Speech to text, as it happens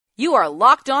You are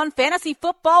Locked On Fantasy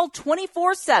Football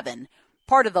 24/7,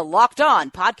 part of the Locked On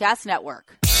Podcast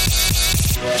Network.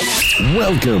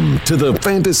 Welcome to the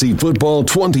Fantasy Football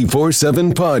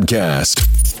 24/7 podcast.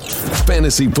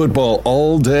 Fantasy football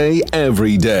all day,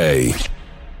 every day.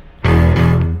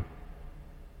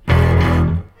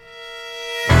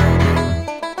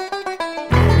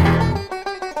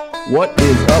 What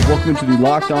is up? Welcome to the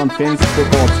Locked On Fantasy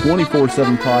Football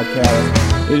 24/7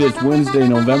 podcast. It is Wednesday,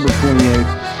 November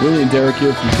 28th. Willie and Derek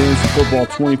here from Fantasy Football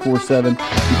 24/7. You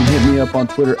can hit me up on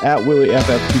Twitter at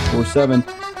WillieFF247.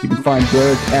 You can find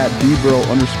Derek at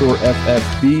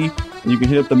Dbro_FFB. And you can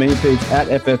hit up the main page at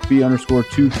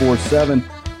FFB_247.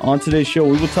 On today's show,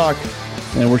 we will talk,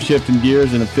 and we're shifting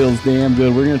gears, and it feels damn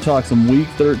good. We're going to talk some Week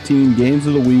 13 games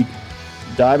of the week,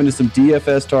 dive into some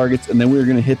DFS targets, and then we're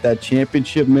going to hit that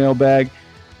championship mailbag.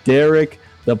 Derek,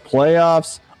 the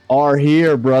playoffs are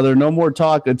here, brother. No more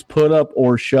talk. It's put up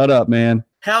or shut up, man.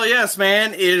 Hell yes,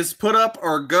 man. It is put up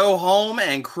or go home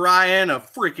and cry in a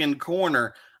freaking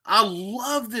corner. I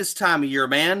love this time of year,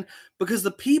 man, because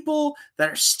the people that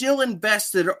are still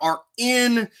invested are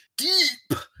in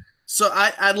deep. So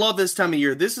I love this time of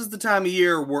year. This is the time of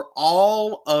year where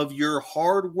all of your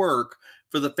hard work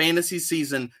for the fantasy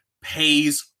season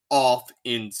pays off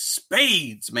in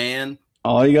spades, man.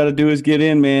 All you got to do is get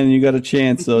in, man, and you got a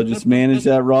chance. So just manage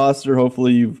that roster.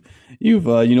 Hopefully you've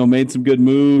made some good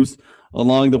moves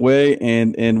along the way,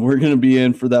 and we're going to be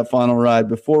in for that final ride.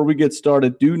 Before we get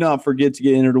started, do not forget to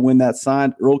get entered to win that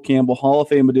signed Earl Campbell Hall of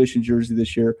Fame edition jersey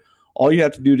this year. All you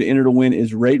have to do to enter to win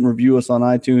is rate and review us on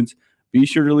iTunes. Be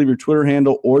sure to leave your Twitter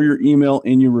handle or your email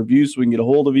in your review so we can get a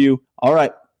hold of you. All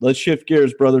right, let's shift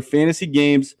gears, brother. Fantasy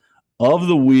games of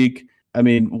the week. I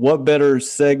mean, what better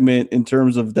segment in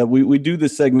terms of that? We do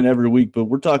this segment every week, but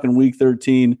we're talking week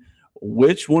 13.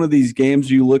 Which one of these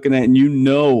games are you looking at? And you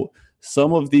know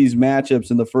some of these matchups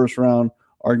in the first round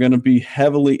are going to be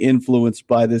heavily influenced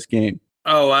by this game.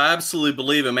 Oh, I absolutely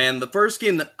believe it, man. The first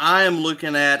game that I am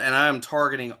looking at, and I am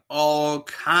targeting all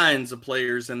kinds of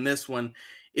players in this one,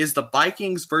 is the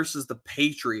Vikings versus the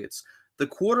Patriots. The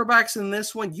quarterbacks in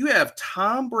this one, you have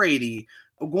Tom Brady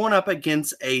going up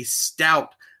against a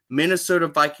stout Minnesota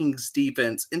Vikings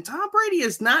defense. And Tom Brady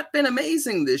has not been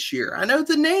amazing this year. I know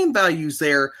the name value's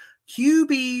there.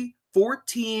 QB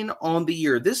 14 on the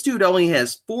year. This dude only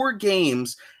has 4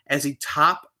 games as a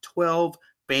top 12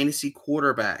 fantasy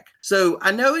quarterback. So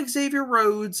I know Xavier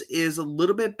Rhodes is a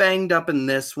little bit banged up in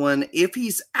this one. If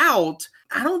he's out,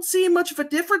 I don't see much of a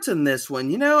difference in this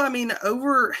one. You know, I mean,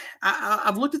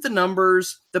 I've looked at the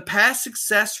numbers. The pass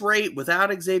success rate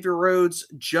without Xavier Rhodes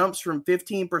jumps from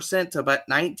 15% to about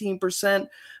 19%.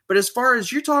 But as far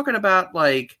as you're talking about,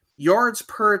 like, yards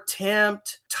per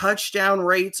attempt, touchdown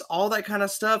rates, all that kind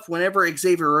of stuff, whenever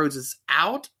Xavier Rhodes is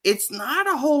out, it's not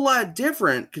a whole lot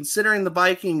different considering the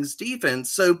Vikings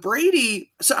defense. So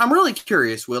I'm really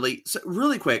curious, Willie. So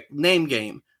really quick, name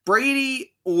game.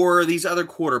 Brady or these other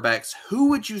quarterbacks, who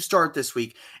would you start this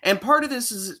week? And part of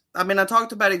this is, I mean, I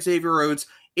talked about Xavier Rhodes.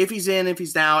 If he's in, if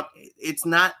he's out, it's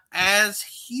not as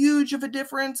huge of a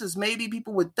difference as maybe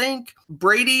people would think.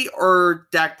 Brady or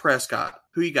Dak Prescott?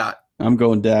 Who you got? I'm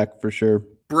going Dak for sure.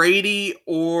 Brady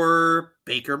or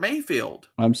Baker Mayfield?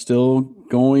 I'm still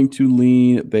going to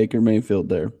lean Baker Mayfield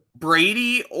there.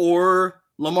 Brady or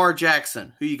Lamar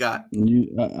Jackson? Who you got?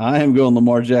 I am going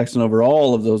Lamar Jackson over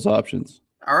all of those options.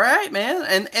 All right,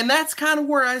 man. And that's kind of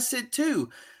where I sit too.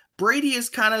 Brady is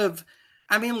kind of,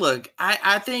 I mean, look,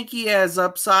 I think he has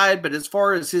upside, but as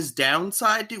far as his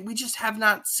downside, dude, we just have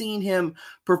not seen him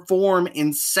perform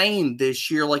insane this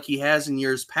year like he has in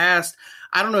years past.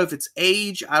 I don't know if it's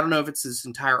age. I don't know if it's his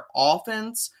entire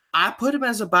offense. I put him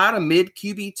as about a mid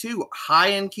QB2,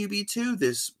 high-end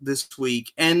QB2 this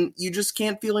week, and you just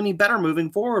can't feel any better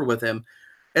moving forward with him.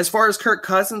 As far as Kirk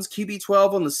Cousins,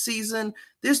 QB12 on the season,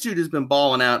 this dude has been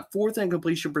balling out. 4th in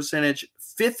completion percentage,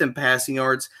 5th in passing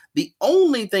yards. The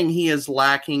only thing he is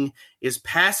lacking is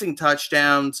passing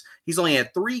touchdowns. He's only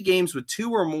had 3 games with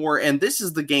 2 or more, and this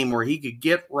is the game where he could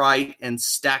get right and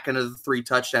stack another 3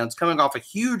 touchdowns, coming off a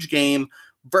huge game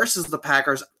versus the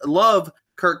Packers. I love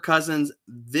Kirk Cousins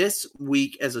this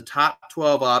week as a top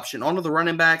 12 option. On to the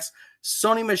running backs.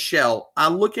 Sony Michel, I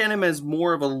look at him as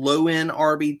more of a low-end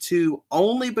RB2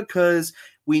 only because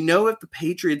we know if the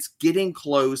Patriots getting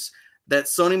close that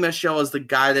Sony Michel is the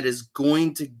guy that is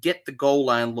going to get the goal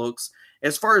line looks.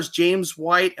 As far as James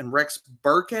White and Rex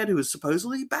Burkhead, who is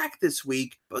supposedly back this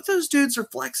week, both those dudes are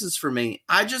flexes for me.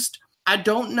 I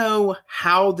don't know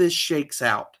how this shakes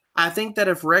out. I think that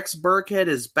if Rex Burkhead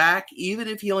is back, even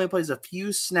if he only plays a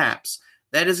few snaps,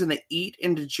 that is going to eat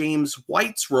into James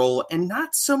White's role and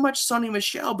not so much Sonny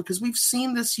Michel, because we've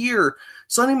seen this year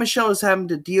Sonny Michel is having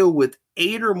to deal with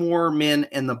 8 or more men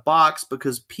in the box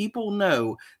because people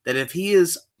know that if he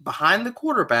is behind the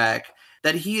quarterback,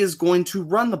 that he is going to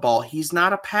run the ball. He's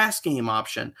not a pass game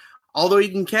option. Although he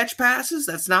can catch passes,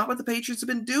 that's not what the Patriots have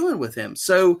been doing with him.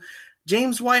 So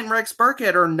James White and Rex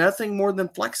Burkhead are nothing more than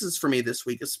flexes for me this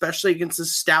week, especially against a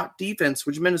stout defense,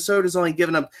 which Minnesota's only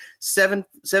given up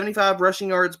 75 rushing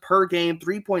yards per game,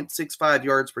 3.65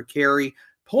 yards per carry,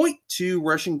 0.2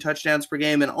 rushing touchdowns per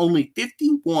game, and only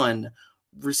 51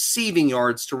 receiving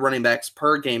yards to running backs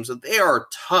per game. So they are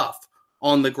tough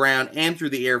on the ground and through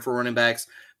the air for running backs.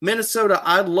 Minnesota,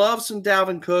 I love some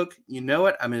Dalvin Cook. You know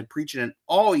it. I've been preaching it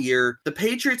all year. The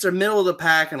Patriots are middle of the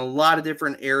pack in a lot of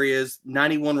different areas.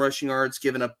 91 rushing yards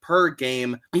given up per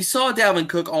game. You saw Dalvin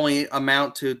Cook only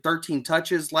amount to 13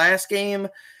 touches last game,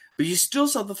 but you still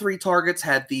saw the 3 targets,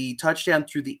 had the touchdown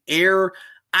through the air.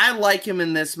 I like him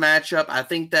in this matchup. I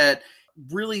think that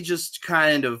really just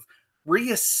kind of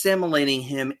reassimilating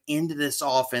him into this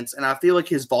offense, and I feel like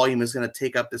his volume is going to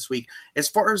take up this week. As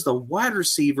far as the wide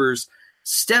receivers,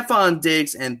 Stephon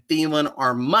Diggs and Thielen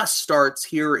are must-starts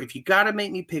here. If you got to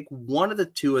make me pick one of the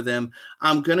two of them,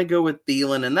 I'm going to go with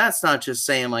Thielen, and that's not just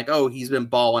saying like, oh, he's been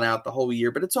balling out the whole year,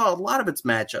 but a lot of it's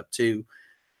matchup too.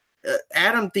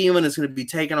 Adam Thielen is going to be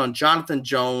taking on Jonathan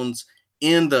Jones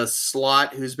in the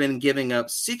slot, who's been giving up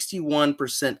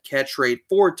 61% catch rate,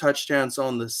 4 touchdowns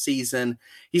on the season.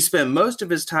 He spent most of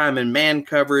his time in man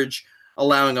coverage,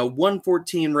 allowing a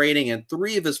 114 rating and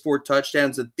 3 of his 4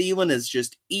 touchdowns. And Thielen has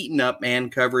just eaten up man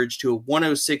coverage to a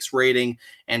 106 rating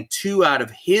and 2 out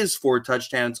of his 4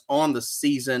 touchdowns on the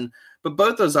season. But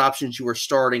both those options you are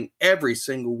starting every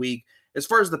single week. As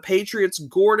far as the Patriots,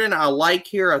 Gordon, I like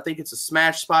here. I think it's a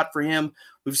smash spot for him.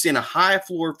 We've seen a high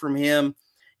floor from him.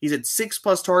 He's had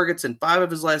 6+ targets in 5 of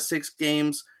his last 6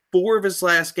 games. 4 of his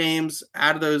last games,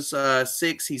 out of those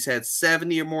 6, he's had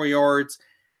 70 or more yards.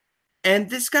 And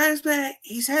this guy's back.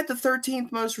 He's had the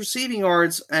 13th most receiving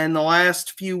yards in the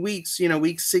last few weeks,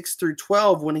 weeks 6 through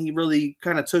 12, when he really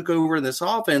kind of took over in this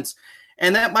offense.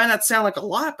 And that might not sound like a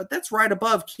lot, but that's right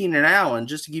above Keenan Allen,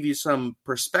 just to give you some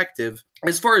perspective.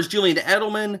 As far as Julian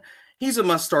Edelman, he's a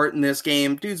must start in this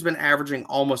game. Dude's been averaging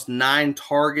almost 9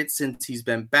 targets since he's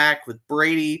been back with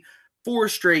Brady. 4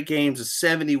 straight games of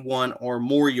 71 or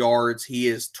more yards. He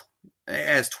has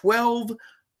 12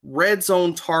 red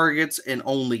zone targets in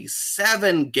only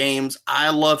 7 games. I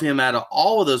love him out of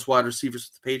all of those wide receivers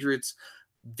with the Patriots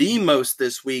the most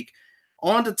this week.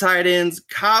 On to tight ends,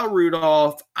 Kyle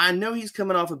Rudolph. I know he's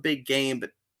coming off a big game,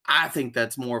 but I think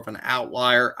that's more of an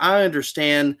outlier. I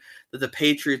understand that the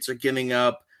Patriots are giving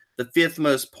up the 5th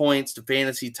most points to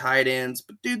fantasy tight ends,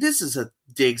 but dude, this is a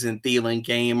Diggs and Thielen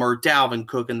game, or Dalvin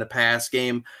Cook in the pass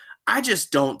game. I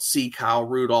just don't see Kyle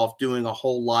Rudolph doing a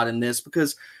whole lot in this,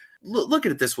 because look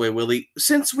at it this way, Willie.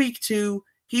 Since week 2,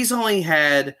 he's only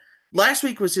had – last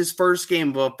week was his first game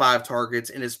above 5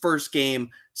 targets, and his first game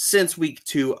since week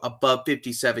 2 above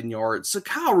 57 yards. So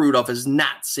Kyle Rudolph is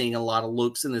not seeing a lot of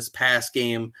looks in this pass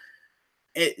game.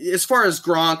 As far as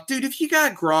Gronk, dude, if you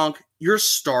got Gronk, you're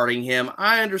starting him.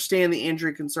 I understand the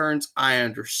injury concerns. I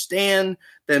understand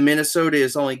that Minnesota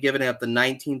is only giving up the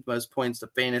 19th most points to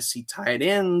fantasy tight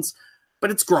ends.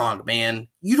 But it's Gronk, man.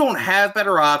 You don't have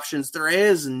better options. There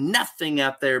is nothing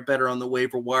out there better on the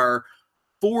waiver wire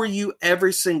for you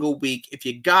every single week. If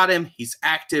you got him, he's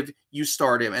active, you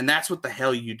start him. And that's what the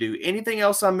hell you do. Anything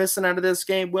else I'm missing out of this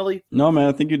game, Willie? No, man,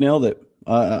 I think you nailed it.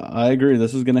 I agree.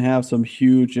 This is going to have some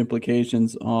huge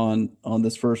implications on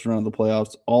this first round of the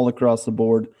playoffs all across the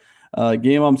board.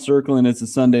 Game I'm circling is a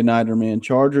Sunday nighter, man.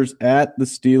 Chargers at the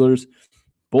Steelers.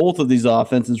 Both of these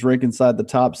offenses rank inside the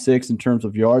top 6 in terms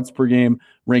of yards per game,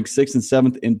 rank 6th and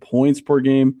 7th in points per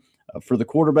game. For the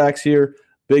quarterbacks here,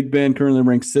 Big Ben currently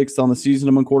ranks 6th on the season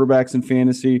among quarterbacks in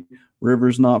fantasy.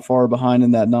 Rivers not far behind in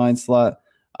that 9 slot.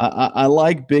 I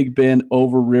like Big Ben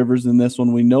over Rivers in this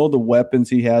one. We know the weapons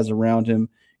he has around him.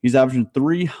 He's averaging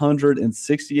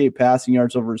 368 passing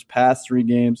yards over his past 3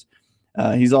 games.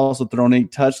 He's also thrown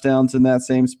 8 touchdowns in that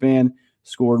same span.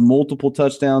 Scored multiple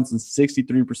touchdowns in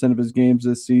 63% of his games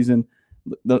this season.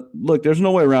 Look, there's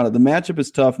no way around it. The matchup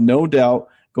is tough, no doubt,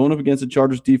 going up against the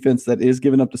Chargers defense that is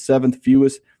giving up the 7th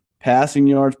fewest passing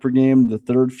yards per game, the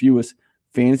 3rd fewest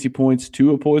fantasy points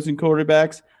to opposing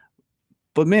quarterbacks.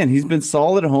 But, man, he's been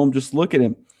solid at home. Just look at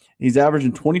him. He's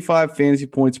averaging 25 fantasy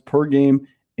points per game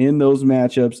in those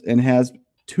matchups and has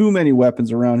too many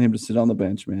weapons around him to sit on the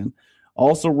bench, man.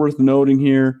 Also worth noting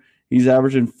here, he's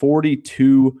averaging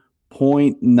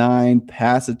 42.9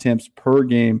 pass attempts per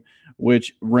game,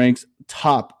 which ranks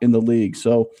top in the league.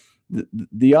 So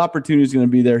the opportunity is going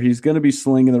to be there. He's going to be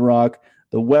slinging the rock.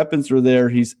 The weapons are there.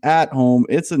 He's at home.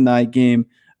 It's a night game.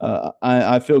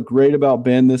 I feel great about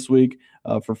Ben this week.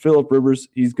 For Phillip Rivers,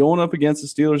 he's going up against the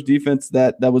Steelers defense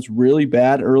that was really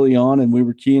bad early on, and we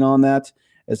were keen on that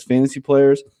as fantasy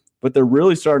players. But they're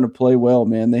really starting to play well,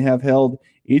 man. They have held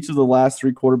each of the last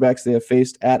 3 quarterbacks they have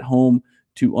faced at home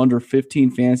to under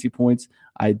 15 fantasy points.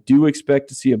 I do expect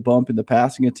to see a bump in the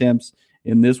passing attempts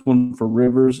in this one for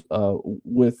Rivers,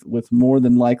 with more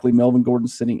than likely Melvin Gordon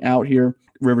sitting out here.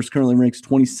 Rivers currently ranks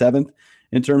 27th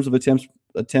in terms of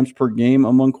attempts per game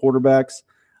among quarterbacks.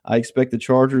 I expect the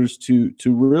Chargers to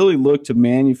really look to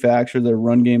manufacture their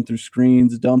run game through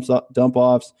screens, dump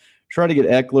offs, try to get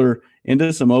Eckler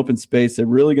into some open space. They're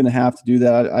really going to have to do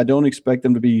that. I don't expect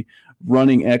them to be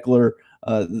running Eckler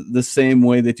the same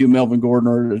way they do Melvin Gordon,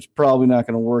 or it's probably not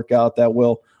going to work out that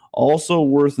well. Also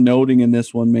worth noting in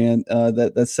this one, man,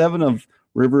 that 7 of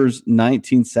Rivers'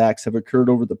 19 sacks have occurred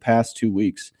over the past 2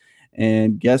 weeks.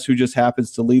 And guess who just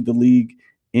happens to lead the league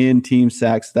in team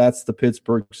sacks? That's the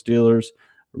Pittsburgh Steelers.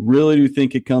 Really do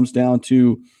think it comes down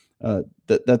to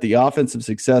that the offensive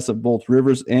success of both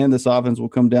Rivers and this offense will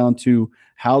come down to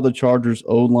how the Chargers'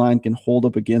 O-line can hold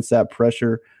up against that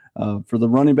pressure. For the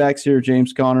running backs here,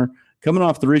 James Conner, coming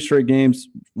off 3 straight games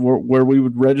where we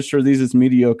would register these as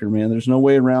mediocre, man. There's no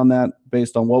way around that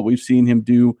based on what we've seen him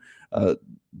do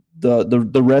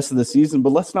the rest of the season.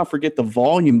 But let's not forget the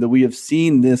volume that we have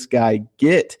seen this guy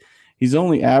get. He's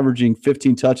only averaging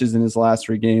 15 touches in his last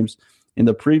 3 games. In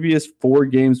the previous 4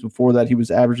 games before that, he was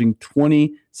averaging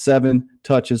 27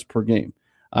 touches per game.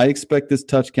 I expect this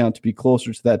touch count to be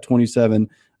closer to that 27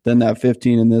 than that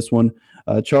 15 in this one.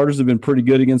 Chargers have been pretty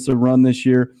good against the run this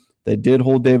year. They did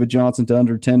hold David Johnson to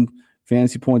under 10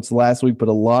 fantasy points last week, but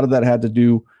a lot of that had to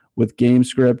do with game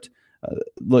script.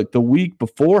 Look, the week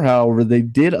before, however, they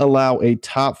did allow a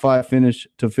top 5 finish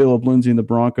to Phillip Lindsay and the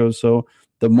Broncos, so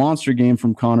the monster game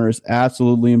from Conner is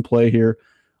absolutely in play here.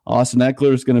 Austin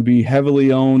Eckler is going to be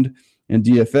heavily owned in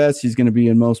DFS. He's going to be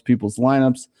in most people's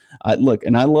lineups. Look,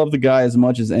 and I love the guy as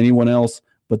much as anyone else,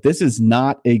 but this is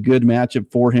not a good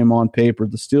matchup for him on paper.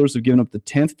 The Steelers have given up the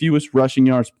 10th fewest rushing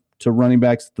yards to running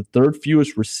backs, the 3rd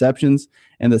fewest receptions,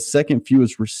 and the 2nd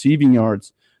fewest receiving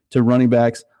yards to running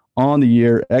backs on the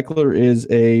year. Eckler is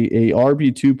a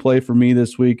RB2 play for me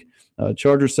this week.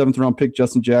 Chargers 7th-round pick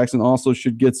Justin Jackson also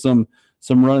should get some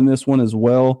run in this one as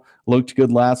well. Looked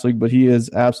good last week, but he is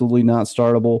absolutely not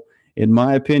startable. In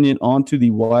my opinion, on to the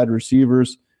wide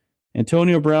receivers.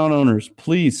 Antonio Brown owners,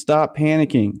 please stop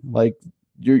panicking. Like,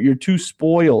 you're too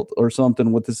spoiled or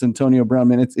something with this Antonio Brown.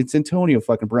 Man, it's Antonio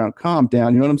fucking Brown. Calm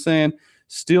down. You know what I'm saying?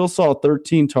 Still saw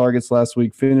 13 targets last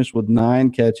week, finished with 9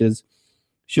 catches.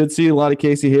 Should see a lot of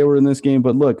Casey Hayward in this game,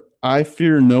 but look, I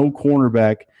fear no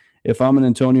cornerback if I'm an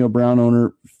Antonio Brown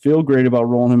owner. Feel great about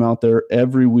rolling him out there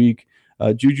every week.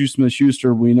 Juju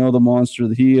Smith-Schuster, we know the monster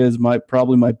that he is.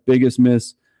 Probably my biggest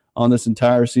miss on this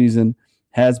entire season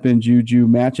has been Juju.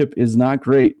 Matchup is not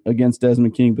great against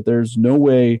Desmond King, but there's no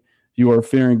way you are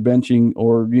fearing benching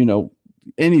or,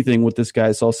 anything with this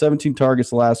guy. Saw 17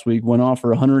 targets last week, went off for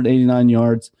 189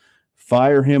 yards.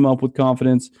 Fire him up with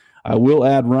confidence. I will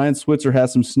add Ryan Switzer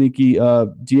has some sneaky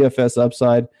DFS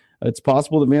upside. It's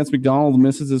possible that Vance McDonald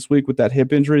misses this week with that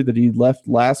hip injury that he left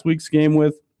last week's game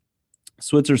with.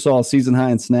 Switzer saw a season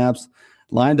high in snaps,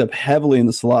 lined up heavily in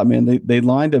the slot, man. They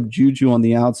lined up Juju on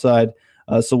the outside.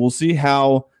 So we'll see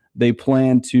how they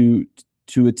plan to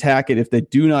attack it. If they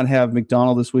do not have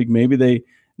McDonald this week, maybe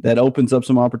that opens up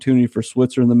some opportunity for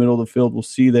Switzer in the middle of the field. We'll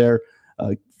see there.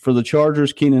 For the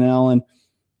Chargers, Keenan Allen,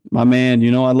 my man,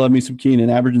 I love me some Keenan,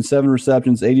 averaging 7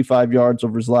 receptions, 85 yards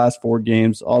over his last 4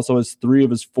 games. Also has 3 of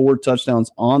his 4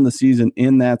 touchdowns on the season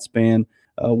in that span.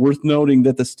 Worth noting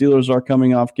that the Steelers are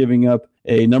coming off giving up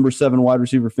a number 7 wide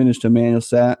receiver finish to Emmanuel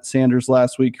Sanders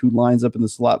last week, who lines up in the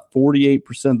slot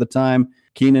 48% of the time.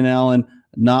 Keenan Allen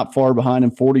not far behind him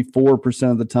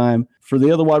 44% of the time. For the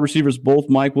other wide receivers, both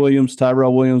Mike Williams,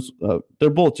 Tyrell Williams,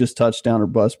 they're both just touchdown or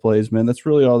bust plays, man. That's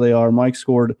really all they are. Mike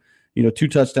scored 2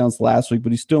 touchdowns last week,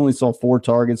 but he still only saw 4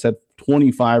 targets, had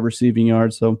 25 receiving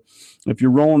yards. So if you're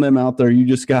rolling them out there, you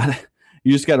just got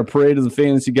to pray to the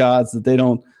fantasy gods that they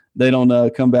don't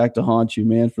come back to haunt you,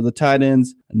 man. For the tight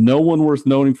ends, no one worth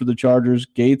noting for the Chargers.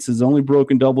 Gates has only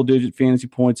broken double-digit fantasy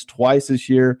points twice this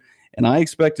year, and I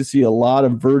expect to see a lot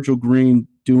of Virgil Green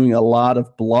doing a lot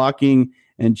of blocking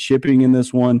and chipping in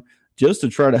this one just to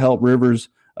try to help Rivers,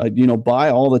 buy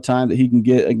all the time that he can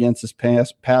get against this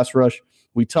pass rush.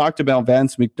 We talked about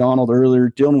Vance McDonald earlier,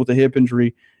 dealing with a hip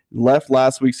injury, left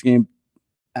last week's game.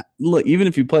 Look, even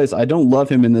if he plays, I don't love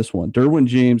him in this one. Derwin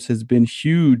James has been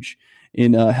huge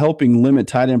in helping limit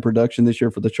tight end production this year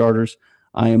for the Chargers.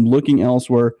 I am looking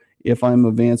elsewhere if I'm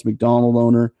a Vance McDonald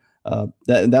owner.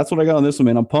 That's what I got on this one,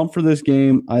 man. I'm pumped for this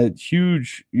game. I had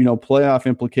huge, playoff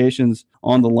implications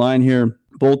on the line here.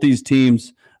 Both these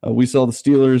teams, we saw the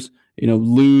Steelers,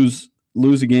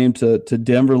 lose a game to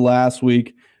Denver last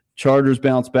week. Chargers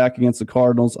bounce back against the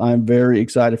Cardinals. I'm very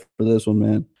excited for this one,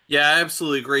 man. Yeah, I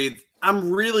absolutely agree.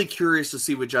 I'm really curious to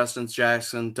see what Justin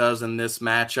Jackson does in this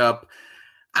matchup.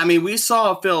 I mean, we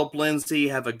saw Philip Lindsay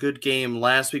have a good game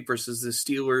last week versus the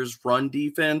Steelers' run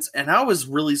defense, and I was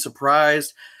really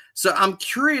surprised. So I'm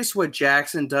curious what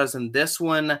Jackson does in this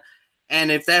one,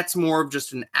 and if that's more of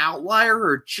just an outlier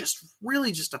or just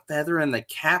a feather in the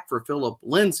cap for Philip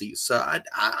Lindsay. So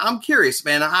I'm curious,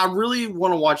 man. I really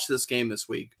want to watch this game this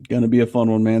week. Going to be a fun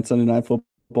one, man. Sunday Night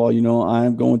Football.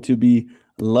 I'm going to be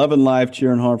loving live,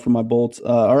 cheering hard for my Bolts.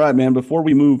 All right, man, before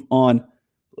we move on,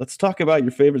 let's talk about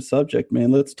your favorite subject,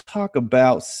 man. Let's talk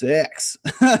about sex.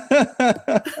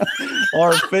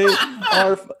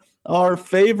 Our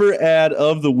favorite ad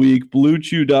of the week,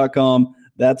 BlueChew.com.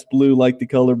 That's blue like the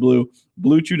color blue.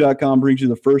 BlueChew.com brings you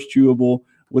the first chewable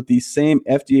with the same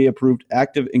FDA-approved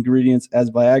active ingredients as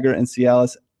Viagra and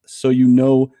Cialis, so you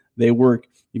know they work.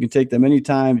 You can take them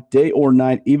anytime, day or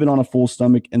night, even on a full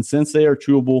stomach. And since they are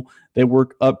chewable, they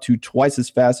work up to twice as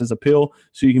fast as a pill,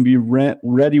 so you can be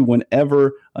ready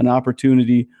whenever an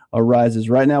opportunity arises.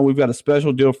 Right now, we've got a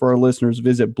special deal for our listeners.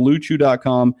 Visit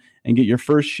BlueChew.com and get your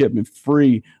first shipment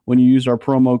free when you use our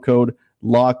promo code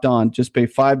Locked On. Just pay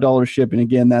 $5 shipping.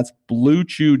 Again, that's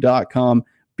BlueChew.com,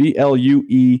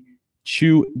 BLUE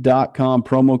Chew.com,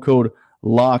 promo code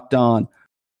Locked On.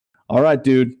 All right,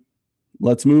 dude,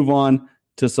 let's move on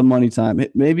to some money time.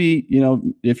 Maybe,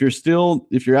 if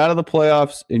you're out of the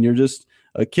playoffs and you're just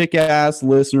a kick-ass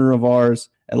listener of ours,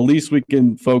 at least we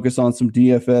can focus on some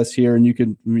DFS here, and you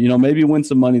can, maybe win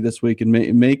some money this week and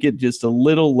make it just a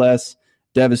little less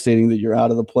devastating that you're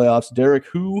out of the playoffs. Derek,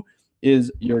 who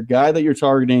is your guy that you're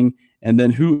targeting, and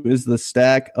then who is the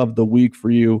stack of the week for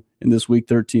you in this Week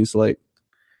 13 slate?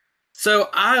 So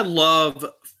I love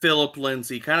Philip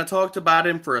Lindsay. Kind of talked about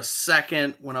him for a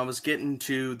second when I was getting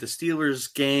to the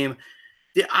Steelers game.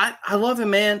 I love him,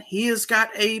 man. He has got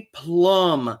a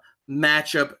plum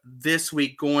matchup this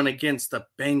week going against the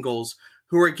Bengals,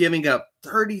 who are giving up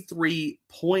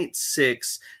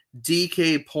 33.6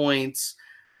 DK points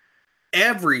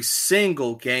every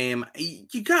single game.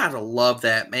 You gotta love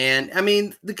that, man. I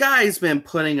mean, the guy's been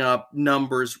putting up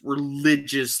numbers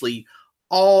religiously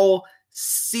all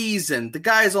season. The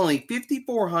guy is only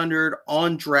 5,400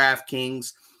 on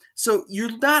DraftKings, so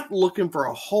you're not looking for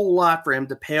a whole lot for him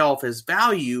to pay off his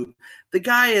value. The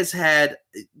guy has had,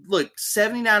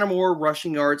 79 or more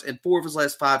rushing yards in 4 of his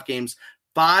last 5 games,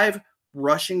 5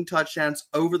 rushing touchdowns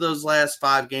over those last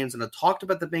 5 games, and I talked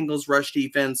about the Bengals' rush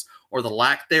defense, or the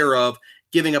lack thereof,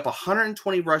 giving up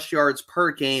 120 rush yards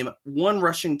per game, 1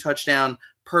 rushing touchdown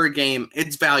per game.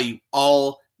 It's value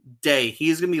all day.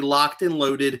 He's going to be locked and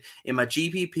loaded in my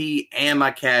GPP and my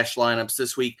cash lineups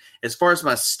this week. As far as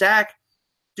my stack,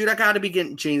 dude, I got to be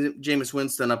getting Jameis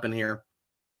Winston up in here.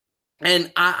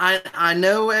 And I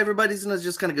know everybody's going to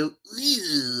just kind of go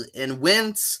and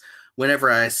wince whenever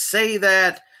I say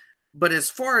that. But as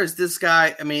far as this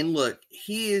guy, I mean, look,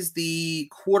 he is the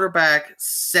quarterback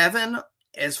 7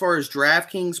 as far as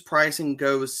DraftKings pricing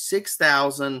goes,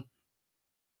 6,000.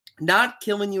 Not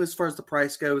killing you as far as the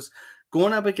price goes.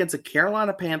 Going up against a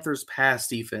Carolina Panthers pass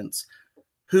defense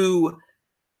who,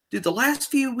 dude, the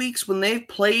last few weeks when they've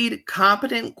played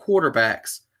competent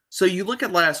quarterbacks, so you look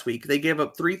at last week, they gave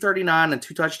up 339 and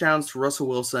 2 touchdowns to Russell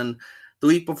Wilson. The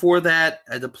week before that,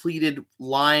 a depleted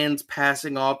Lions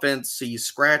passing offense, so you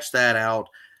scratch that out.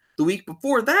 The week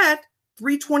before that,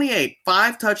 328,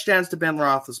 5 touchdowns to Ben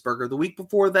Roethlisberger. The week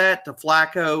before that, to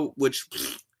Flacco, which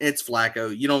it's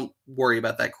Flacco. You don't worry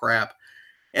about that crap.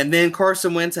 And then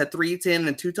Carson Wentz had 310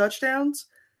 and 2 touchdowns.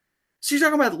 So you're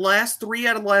talking about the last 3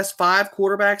 out of the last 5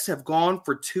 quarterbacks have gone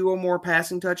for 2 or more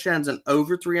passing touchdowns and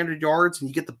over 300 yards, and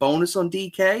you get the bonus on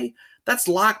DK. That's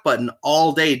lock button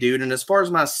all day, dude. And as far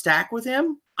as my stack with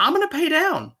him, I'm going to pay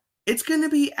down. It's going to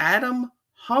be Adam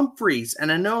Humphries.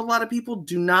 And I know a lot of people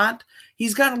do not.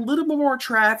 He's got a little bit more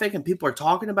traffic, and people are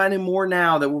talking about him more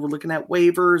now that we're looking at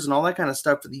waivers and all that kind of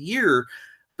stuff for the year.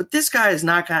 But this guy has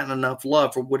not gotten enough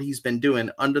love for what he's been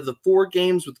doing. Under the 4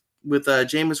 games with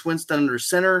Jameis Winston under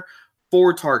center,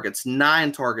 4 targets,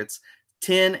 9 targets,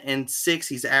 10 and 6.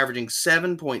 He's averaging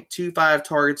 7.25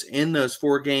 targets in those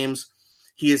 4 games.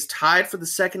 He is tied for the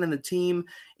second in the team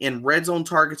in red zone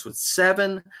targets with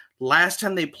 7. Last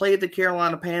time they played the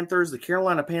Carolina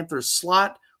Panthers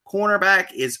slot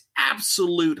cornerback is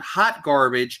absolute hot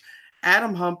garbage.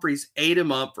 Adam Humphries ate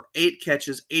him up for 8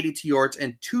 catches, 82 yards,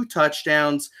 and 2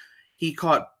 touchdowns. He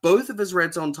caught both of his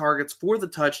red zone targets for the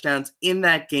touchdowns in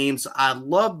that game. So I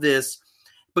love this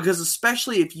because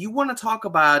especially if you want to talk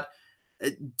about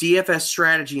DFS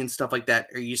strategy and stuff like that,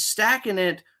 are you stacking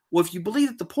it? Well, if you believe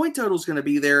that the point total is going to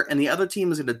be there and the other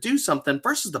team is going to do something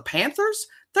versus the Panthers,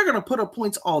 they're going to put up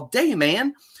points all day,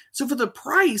 man. So for the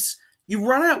price, you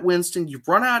run out Winston, you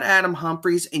run out Adam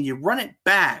Humphries, and you run it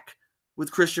back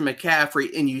with Christian McCaffrey,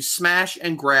 and you smash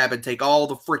and grab and take all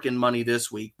the freaking money this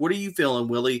week. What are you feeling,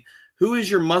 Willie? Who is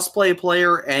your must-play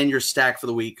player and your stack for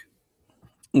the week?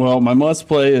 Well, my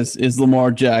must-play is Lamar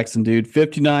Jackson, dude.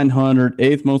 5,900,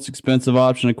 8th most expensive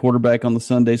option at quarterback on the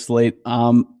Sunday slate.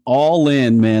 I'm all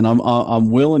in, man.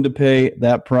 I'm willing to pay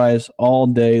that price all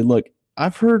day. Look,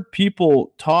 I've heard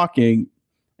people talking,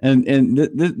 and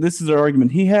this is their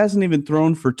argument. He hasn't even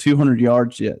thrown for 200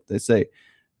 yards yet, they say.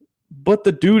 But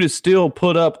the dude has still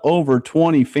put up over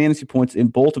 20 fantasy points in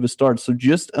both of his starts. So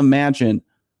just imagine.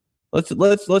 Let's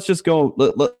just go.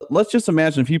 Let's just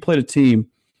imagine if he played a team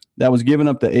that was giving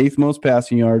up the 8th most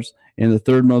passing yards and the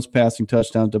 3rd most passing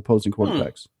touchdowns to opposing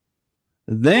quarterbacks.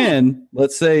 Then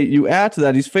let's say you add to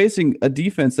that, he's facing a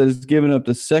defense that is giving up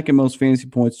the 2nd most fantasy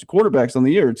points to quarterbacks on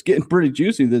the year. It's getting pretty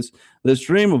juicy, this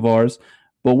dream of ours.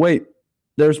 But wait,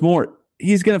 there's more.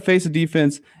 He's going to face a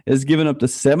defense that has given up the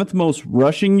 7th most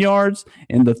rushing yards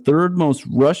and the 3rd most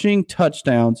rushing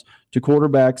touchdowns to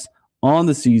quarterbacks on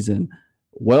the season.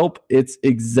 Welp, it's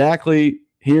exactly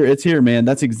here. It's here, man.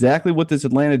 That's exactly what this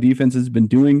Atlanta defense has been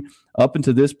doing up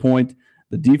until this point.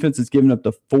 The defense has given up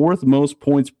the 4th most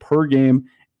points per game,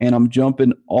 and I'm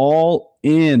jumping all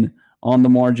in on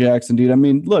Lamar Jackson, dude. I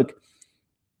mean, look,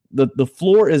 the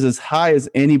floor is as high as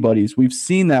anybody's. We've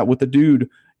seen that with the dude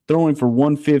throwing for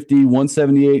 150,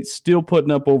 178, still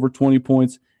putting up over 20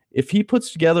 points. If he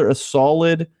puts together a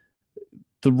solid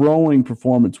throwing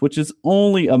performance, which is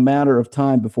only a matter of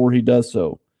time before he does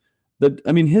so,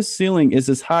 his ceiling is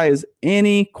as high as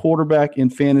any quarterback in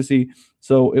fantasy.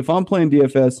 So if I'm playing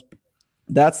DFS,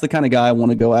 that's the kind of guy I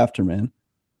want to go after, man.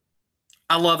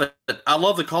 I love it. I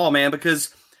love the call, man,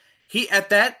 because he at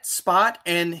that spot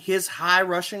and his high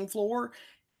rushing floor,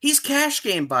 he's cash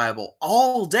game viable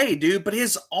all day, dude. But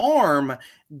his arm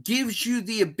gives you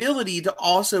the ability to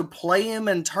also play him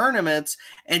in tournaments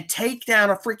and take down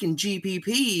a freaking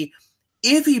GPP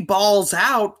if he balls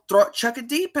out, chucking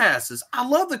deep passes. I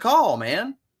love the call,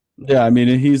 man. Yeah, I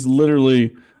mean, he's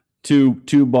literally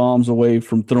two bombs away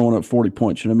from throwing up 40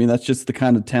 points. You know what I mean? That's just the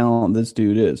kind of talent this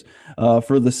dude is.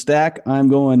 For the stack, I'm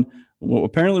going – well,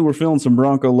 apparently we're feeling some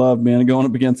Bronco love, man, going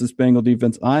up against this Bengal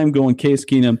defense. I'm going Case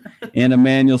Keenum and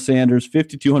Emmanuel Sanders,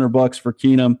 $5,200 for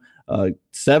Keenum.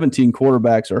 17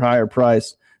 quarterbacks are higher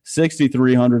priced,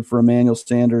 $6,300 for Emmanuel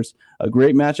Sanders. A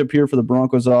great matchup here for the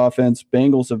Broncos offense.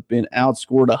 Bengals have been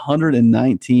outscored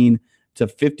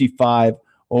 119-55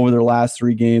 over their last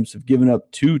 3 games, have given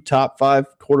up 2 top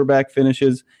 5 quarterback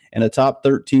finishes and a top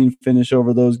 13 finish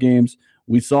over those games.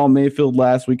 We saw Mayfield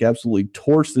last week absolutely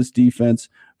torch this defense.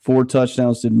 4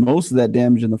 touchdowns, did most of that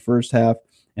damage in the first half.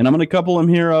 And I'm going to couple him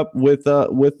here up with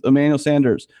Emmanuel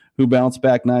Sanders, who bounced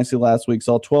back nicely last week.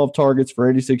 Saw 12 targets for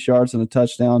 86 yards and a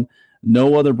touchdown.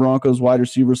 No other Broncos wide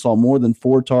receiver saw more than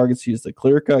 4 targets. He's the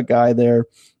clear-cut guy there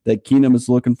that Keenum is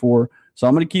looking for. So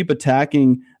I'm going to keep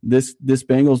attacking this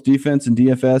Bengals defense and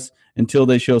DFS until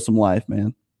they show some life,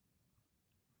 man.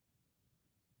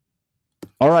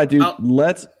 All right, dude,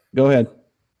 let's go ahead.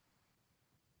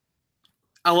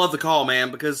 I love the call, man,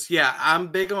 because, yeah, I'm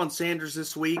big on Sanders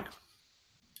this week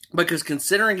because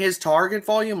considering his target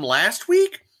volume last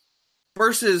week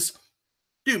versus,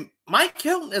 dude, Mike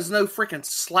Hilton is no freaking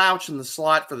slouch in the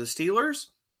slot for the Steelers,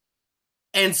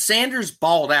 and Sanders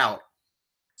balled out.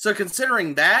 So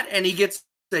considering that, and he gets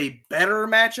a better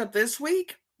matchup this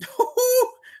week,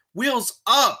 wheels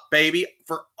up, baby,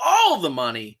 for all the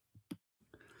money.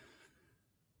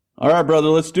 All right, brother,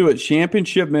 let's do it.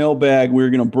 Championship mailbag. We're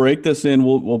going to break this in.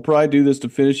 We'll probably do this to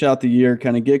finish out the year,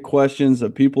 kind of get questions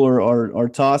that people are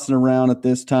tossing around at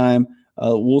this time.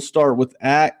 We'll start with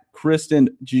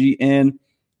 @KristenGN.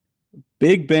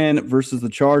 Big Ben versus the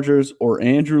Chargers or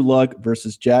Andrew Luck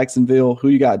versus Jacksonville. Who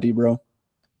you got, D-Bro?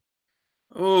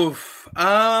 Oof.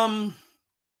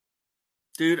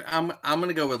 Dude, I'm going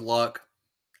to go with Luck.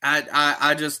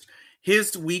 I just –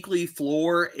 his weekly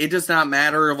floor, it does not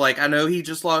matter. I know he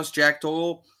just lost Jack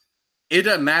Doyle. It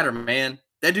doesn't matter, man.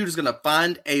 That dude is going to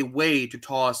find a way to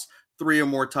toss 3 or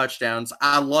more touchdowns.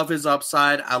 I love his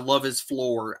upside. I love his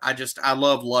floor. I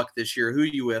love Luck this year. Who are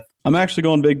you with? I'm actually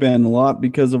going Big Ben a lot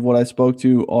because of what I spoke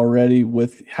to already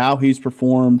with how he's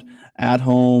performed at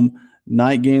home.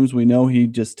 night games, we know he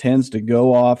just tends to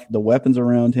go off. The weapons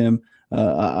around him,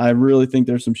 I really think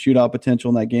there's some shootout potential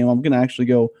in that game. I'm going to actually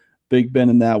go Big Ben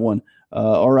in that one.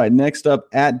 All right, next up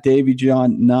at Davy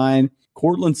John 9,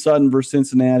 Courtland Sutton versus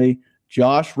Cincinnati,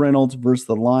 Josh Reynolds versus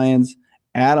the Lions,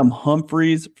 Adam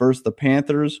Humphries versus the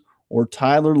Panthers, or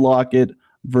Tyler Lockett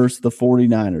versus the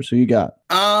 49ers. Who you got?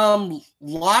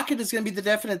 Lockett is going to be the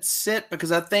definite sit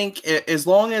because I think as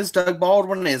long as Doug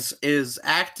Baldwin is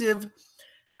active,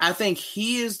 I think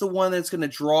he is the one that's going to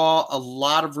draw a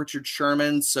lot of Richard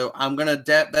Sherman. So I'm going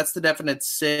to that's the definite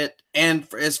sit. And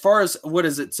as far as what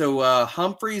is it? So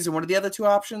Humphries, and what are the other two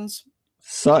options?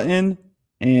 Sutton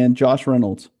and Josh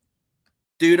Reynolds.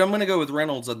 Dude, I'm going to go with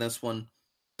Reynolds on this one.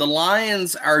 The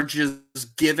Lions are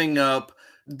just giving up.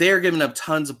 They're giving up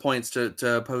tons of points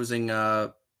to opposing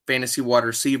fantasy wide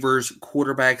receivers,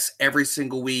 quarterbacks every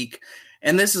single week.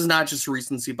 And this is not just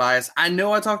recency bias. I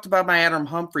know I talked about my Adam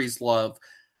Humphries love,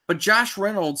 but Josh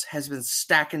Reynolds has been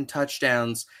stacking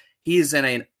touchdowns. He is in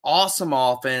an awesome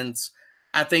offense.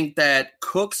 I think that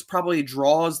Cooks probably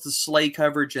draws the Slay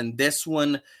coverage in this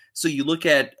one. So you look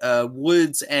at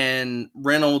Woods and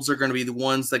Reynolds are going to be the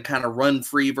ones that kind of run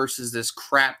free versus this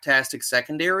craptastic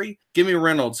secondary. Give me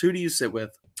Reynolds. Who do you sit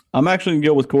with? I'm actually going to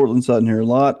go with Courtland Sutton here. A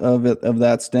lot of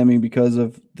that stemming because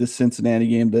of this Cincinnati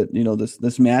game that,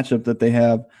 this matchup that they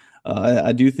have.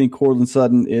 I do think Courtland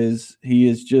Sutton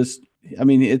he's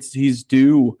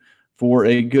due for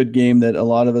a good game that a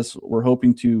lot of us were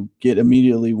hoping to get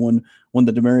immediately when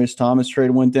the Demaryius Thomas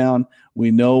trade went down. We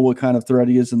know what kind of threat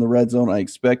he is in the red zone. I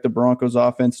expect the Broncos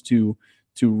offense to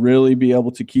really be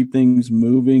able to keep things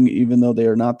moving, even though they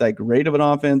are not that great of an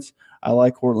offense. I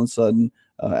like Courtland Sutton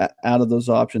out of those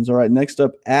options. All right, next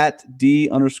up at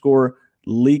D_Leacott,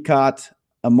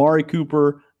 Amari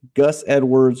Cooper, Gus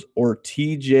Edwards, or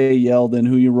TJ Yeldon.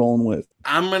 Who you rolling with?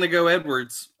 I'm going to go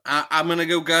Edwards. I'm going to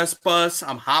go Gus bus.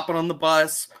 I'm hopping on the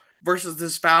bus versus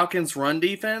this Falcons run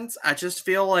defense. I just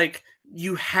feel like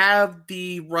you have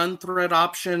the run threat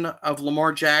option of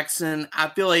Lamar Jackson. I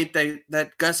feel like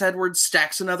that Gus Edwards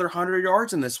stacks another 100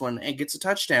 yards in this one and gets a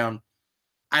touchdown.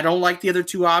 I don't like the other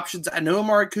two options. I know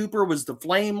Amari Cooper was the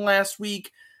flame last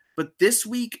week, but this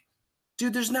week,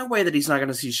 dude, there's no way that he's not going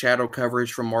to see shadow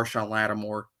coverage from Marshawn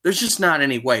Lattimore. There's just not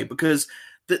any way because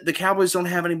the Cowboys don't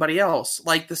have anybody else.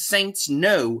 Like the Saints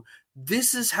know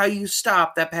this is how you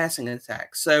stop that passing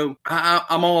attack. So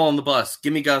I'm all on the bus.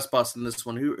 Give me Gus bus in this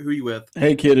one. Who are you with?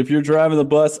 Hey, kid, if you're driving the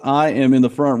bus, I am in the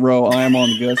front row. I am on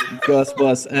the Gus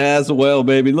bus as well,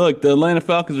 baby. Look, the Atlanta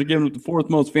Falcons are giving up the fourth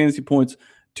most fantasy points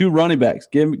to running backs.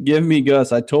 Give me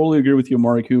Gus. I totally agree with you,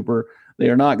 Amari Cooper. They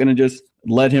are not going to just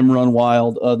let him run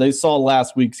wild. They saw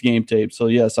last week's game tape. So,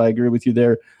 yes, I agree with you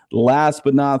there. Last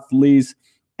but not least,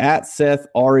 at Seth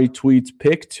Ari tweets,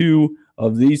 pick two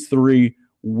of these three.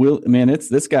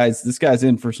 This guy's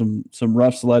in for some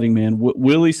rough sledding, man.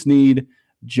 Willie Snead,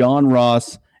 John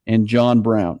Ross, and John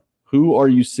Brown. Who are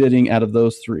you sitting out of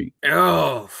those three?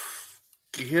 Oh,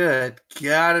 good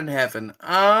God in heaven.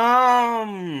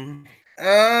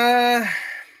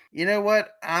 You know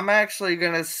what? I'm actually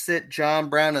going to sit John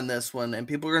Brown in this one, and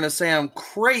people are going to say I'm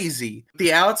crazy.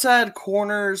 The outside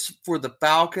corners for the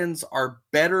Falcons are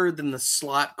better than the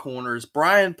slot corners.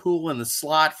 Brian Poole in the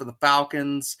slot for the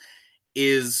Falcons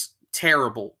is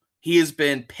terrible. He has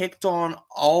been picked on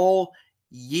all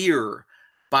year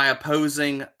by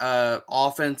opposing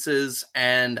offenses,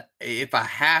 and if I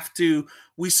have to,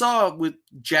 we saw with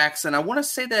Jackson, I want to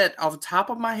say that off the top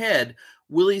of my head,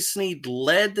 Willie Snead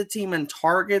led the team in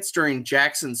targets during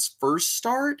Jackson's first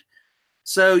start.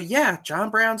 So, yeah, John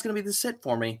Brown's going to be the sit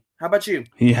for me. How about you?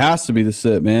 He has to be the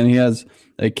sit, man. He has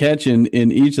a catch in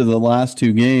each of the last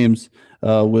two games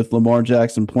with Lamar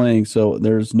Jackson playing. So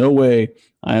there's no way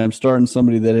I am starting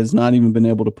somebody that has not even been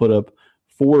able to put up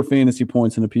 4 fantasy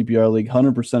points in a PPR league.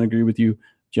 100% agree with you.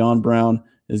 John Brown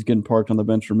is getting parked on the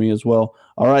bench for me as well.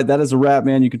 All right, that is a wrap,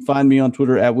 man. You can find me on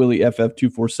Twitter at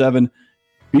WillieFF247.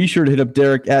 Be sure to hit up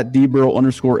Derek at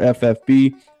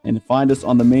dbro_FFB and find us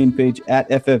on the main page at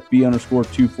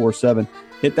FFB_247.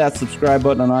 Hit that subscribe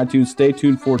button on iTunes. Stay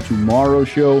tuned for tomorrow's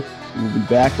show. We'll be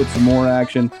back with some more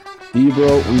action.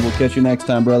 D-Bro, we will catch you next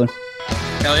time, brother.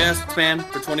 Hell yes, man.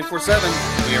 For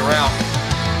 24/7, we are out.